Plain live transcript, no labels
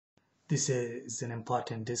This is an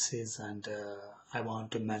important disease, and I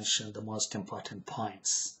want to mention the most important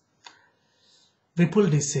points. Whipple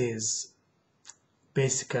disease,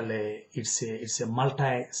 basically, it's a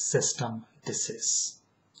multi-system disease.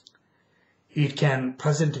 It can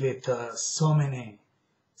present with so many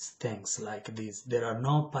things like these. There are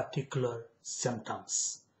no particular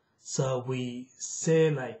symptoms. So we say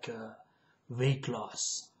like weight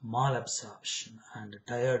loss, malabsorption, and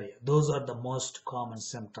diarrhea. Those are the most common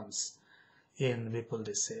symptoms in Whipple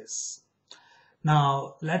disease.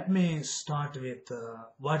 Now, let me start with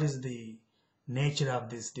what is the nature of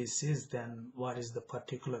this disease, then what is the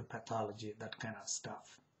particular pathology, that kind of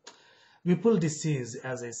stuff. Whipple disease,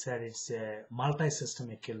 as I said, it's a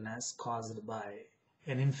multisystemic illness caused by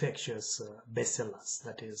an infectious bacillus,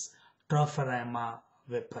 that is Trophorema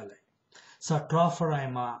whippleyi. So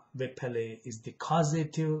Trophorema whippleyi is the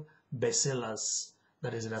causative bacillus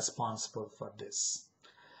that is responsible for this.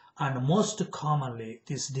 And most commonly,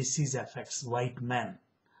 this disease affects white men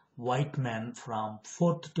from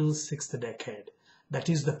 4th to 6th decade. That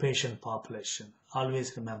is the patient population.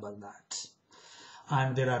 Always remember that.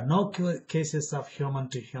 And there are no cases of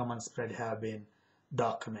human-to-human spread have been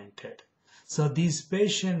documented. So these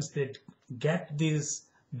patients, they get these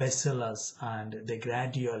bacillus and they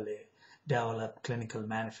gradually develop clinical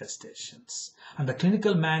manifestations. And the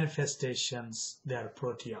clinical manifestations, they are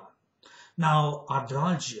protean. Now,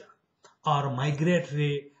 arthralgia or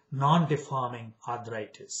migratory non-deforming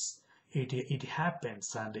arthritis, it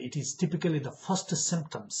happens, and it is typically the first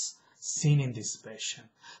symptoms seen in this patient.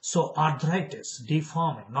 So arthritis,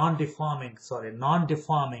 non-deforming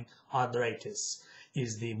arthritis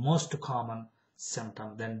is the most common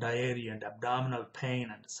symptom. Then diarrhea and abdominal pain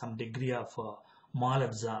and some degree of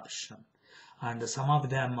malabsorption. And some of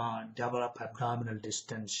them develop abdominal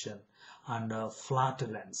distension and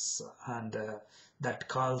flatulence, and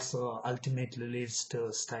that also ultimately leads to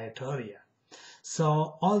steatorrhea.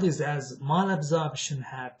 So all this, as malabsorption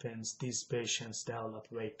happens, these patients develop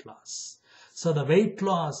weight loss. So the weight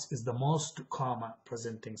loss is the most common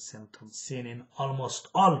presenting symptom seen in almost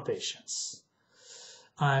all patients.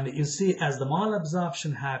 And you see, as the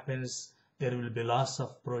malabsorption happens, there will be loss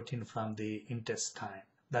of protein from the intestine.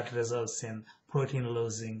 That results in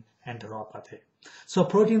protein-losing enteropathy. So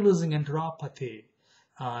protein-losing enteropathy,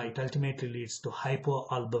 it ultimately leads to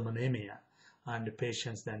hypoalbuminemia, and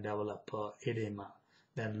patients then develop edema,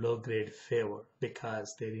 then low-grade fever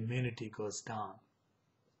because their immunity goes down.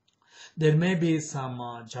 There may be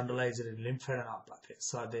some generalized lymphadenopathy,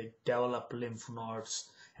 so they develop lymph nodes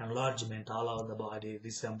enlargement all over the body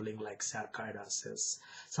resembling like sarcoidosis.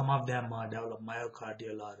 Some of them develop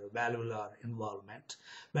myocardial or valvular involvement.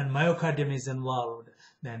 When myocardium is involved,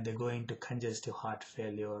 then they go into congestive heart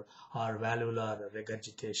failure or valvular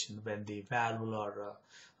regurgitation when the valvular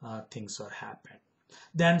things are happening.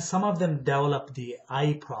 Then some of them develop the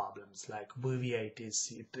eye problems like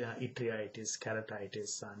uveitis, uveitis,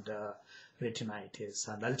 keratitis, and retinitis,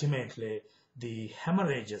 and ultimately the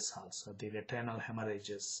hemorrhages also, the retinal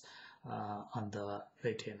hemorrhages on the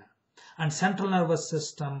retina. And central nervous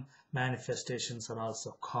system manifestations are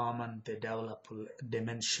also common. They develop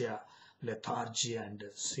dementia, lethargy, and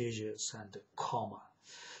seizures and coma.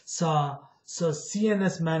 So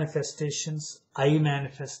CNS manifestations, eye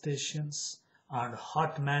manifestations, and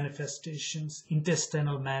heart manifestations,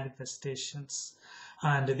 intestinal manifestations,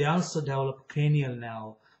 and they also develop cranial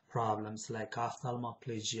nerve problems like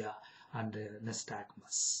ophthalmoplegia and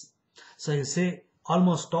nystagmus. So you see,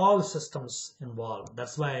 almost all systems involved.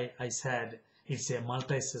 That's why I said it's a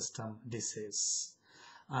multi-system disease.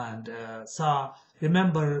 And so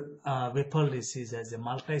remember, Whipple disease as a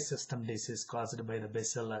multi-system disease caused by the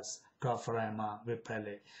bacillus Trophorema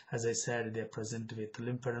whippleyi. As I said, they present with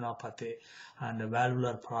lymphadenopathy, and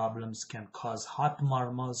valvular problems can cause heart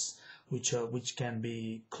murmurs, which can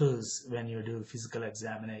be clues when you do physical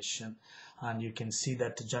examination. And you can see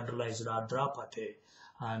that generalized arthropathy,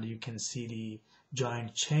 and you can see the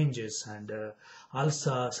joint changes, and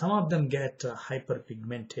also some of them get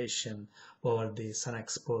hyperpigmentation over the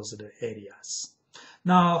sun-exposed areas.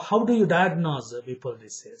 Now, how do you diagnose Whipple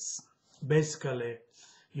disease? Basically,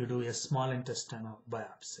 you do a small intestinal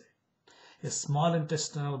biopsy. A small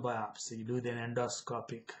intestinal biopsy, you do the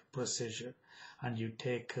endoscopic procedure, and you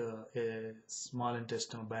take a small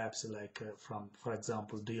intestinal biopsy like from, for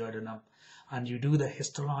example, duodenum, and you do the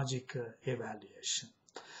histologic evaluation.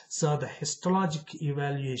 So the histologic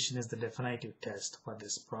evaluation is the definitive test for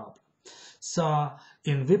this problem. So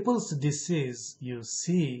in Whipple's disease, you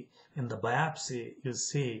see in the biopsy, you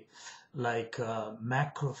see like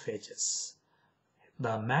macrophages.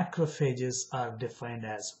 The macrophages are defined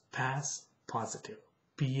as PAS positive,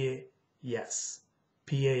 Yes,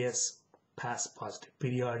 PAS positive,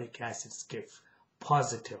 periodic acid SCIF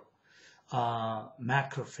positive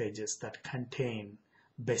macrophages that contain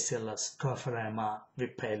Bacillus Tropharema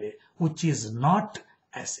whippale, which is not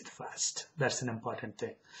acid fast. That's an important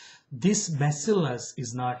thing. This Bacillus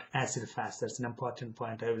is not acid fast. That's an important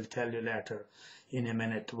point. I will tell you later in a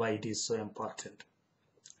minute why it is so important.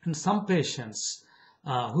 In some patients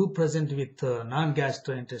who present with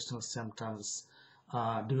non-gastrointestinal symptoms,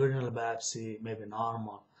 duodenal biopsy may be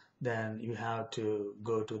normal, then you have to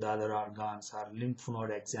go to the other organs, or lymph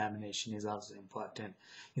node examination is also important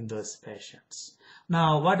in those patients.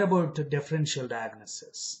 Now, what about the differential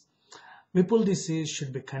diagnosis? Whipple disease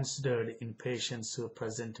should be considered in patients who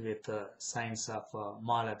present with signs of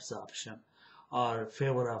malabsorption or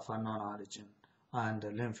fever of unknown origin and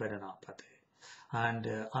lymphadenopathy,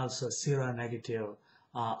 and also seronegative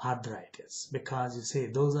arthritis, because you see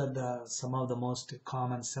those are some of the most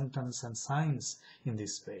common symptoms and signs in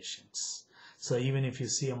these patients. So even if you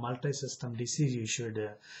see a multi-system disease, you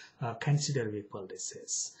should consider Whipple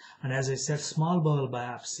disease. And as I said, small bowel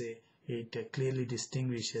biopsy, it clearly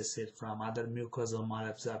distinguishes it from other mucosal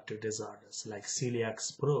malabsorptive disorders like celiac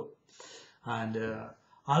sprue. And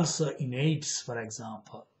also in AIDS, for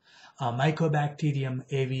example, Mycobacterium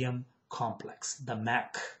avium complex, the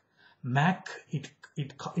MAC.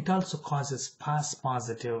 It also causes PAS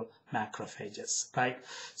positive macrophages, right?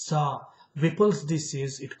 So Whipple's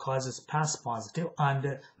disease, it causes PAS positive,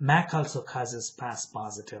 and MAC also causes PAS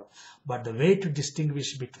positive. But the way to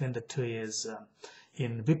distinguish between the two is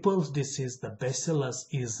in Whipple's disease, the bacillus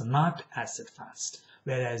is not acid fast,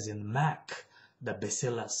 whereas in MAC, the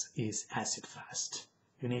bacillus is acid fast.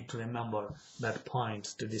 You need to remember that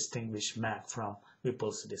point to distinguish MAC from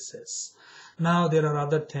Whipple's disease. Now there are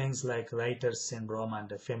other things like Reiter's syndrome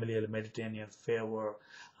and familial Mediterranean fever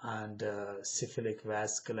and syphilic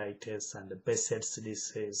vasculitis and Behçet's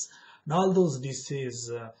disease. And all those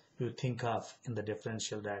diseases you think of in the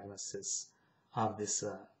differential diagnosis of this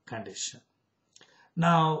condition.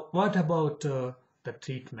 Now, what about the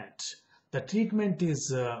treatment? The treatment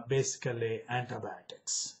is basically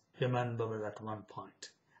antibiotics. Remember that one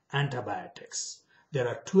point. Antibiotics. There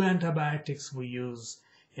are two antibiotics we use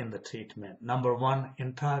in the treatment. Number one,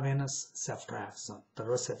 intravenous ceftriaxone, the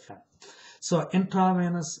Rocephin. So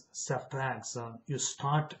intravenous ceftriaxone, you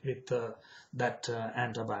start with that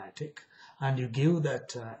antibiotic, and you give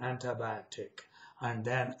that antibiotic, and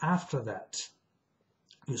then after that,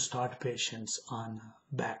 you start patients on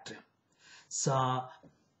Bactrim. So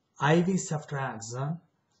IV ceftriaxone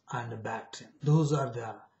and Bactrim, those are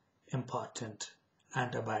the important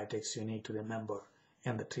antibiotics you need to remember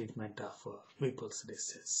in the treatment of Whipple's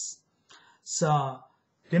disease. So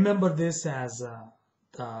remember this as a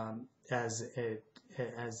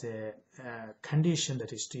condition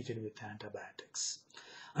that is treated with antibiotics.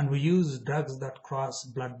 And we use drugs that cross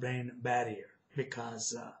blood-brain barrier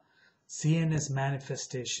because CNS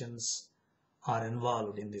manifestations are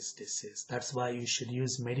involved in this disease. That's why you should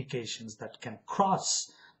use medications that can cross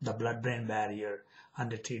the blood-brain barrier and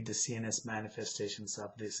treat the CNS manifestations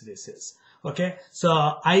of this disease. Okay,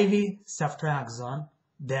 so IV ceftriaxone,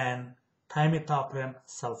 then trimethoprim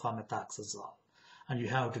sulfamethoxazole, and you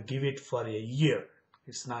have to give it for a year.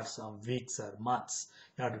 It's not some weeks or months.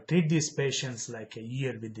 You have to treat these patients like a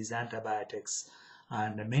year with these antibiotics,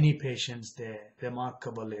 and many patients, they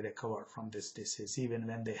remarkably recover from this disease even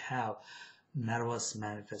when they have nervous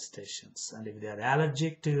manifestations. And if they are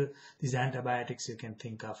allergic to these antibiotics, you can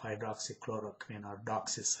think of hydroxychloroquine or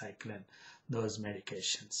doxycycline, those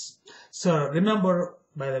medications. So remember,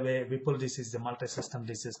 by the way, Whipple disease is a multi-system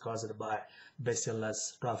disease caused by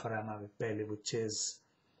Bacillus Tropharema whippale, which is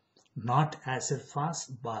not acid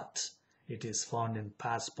fast, but it is found in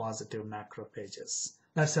PAS positive macrophages.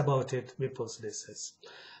 That's about it, Whipple's disease.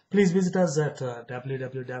 Please visit us at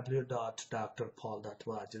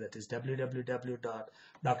www.drpaul.org. That is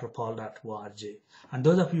www.drpaul.org. And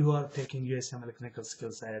those of you who are taking USML clinical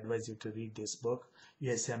skills, I advise you to read this book.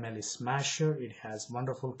 USML is Smasher. It has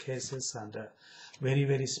wonderful cases and very,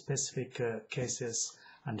 very specific cases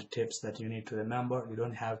and tips that you need to remember. You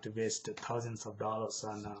don't have to waste thousands of dollars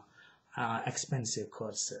on expensive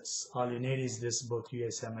courses. All you need is this book,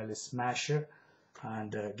 USML is Smasher.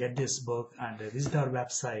 And get this book and visit our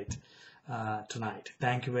website tonight.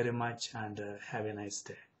 Thank you very much, and have a nice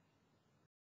day.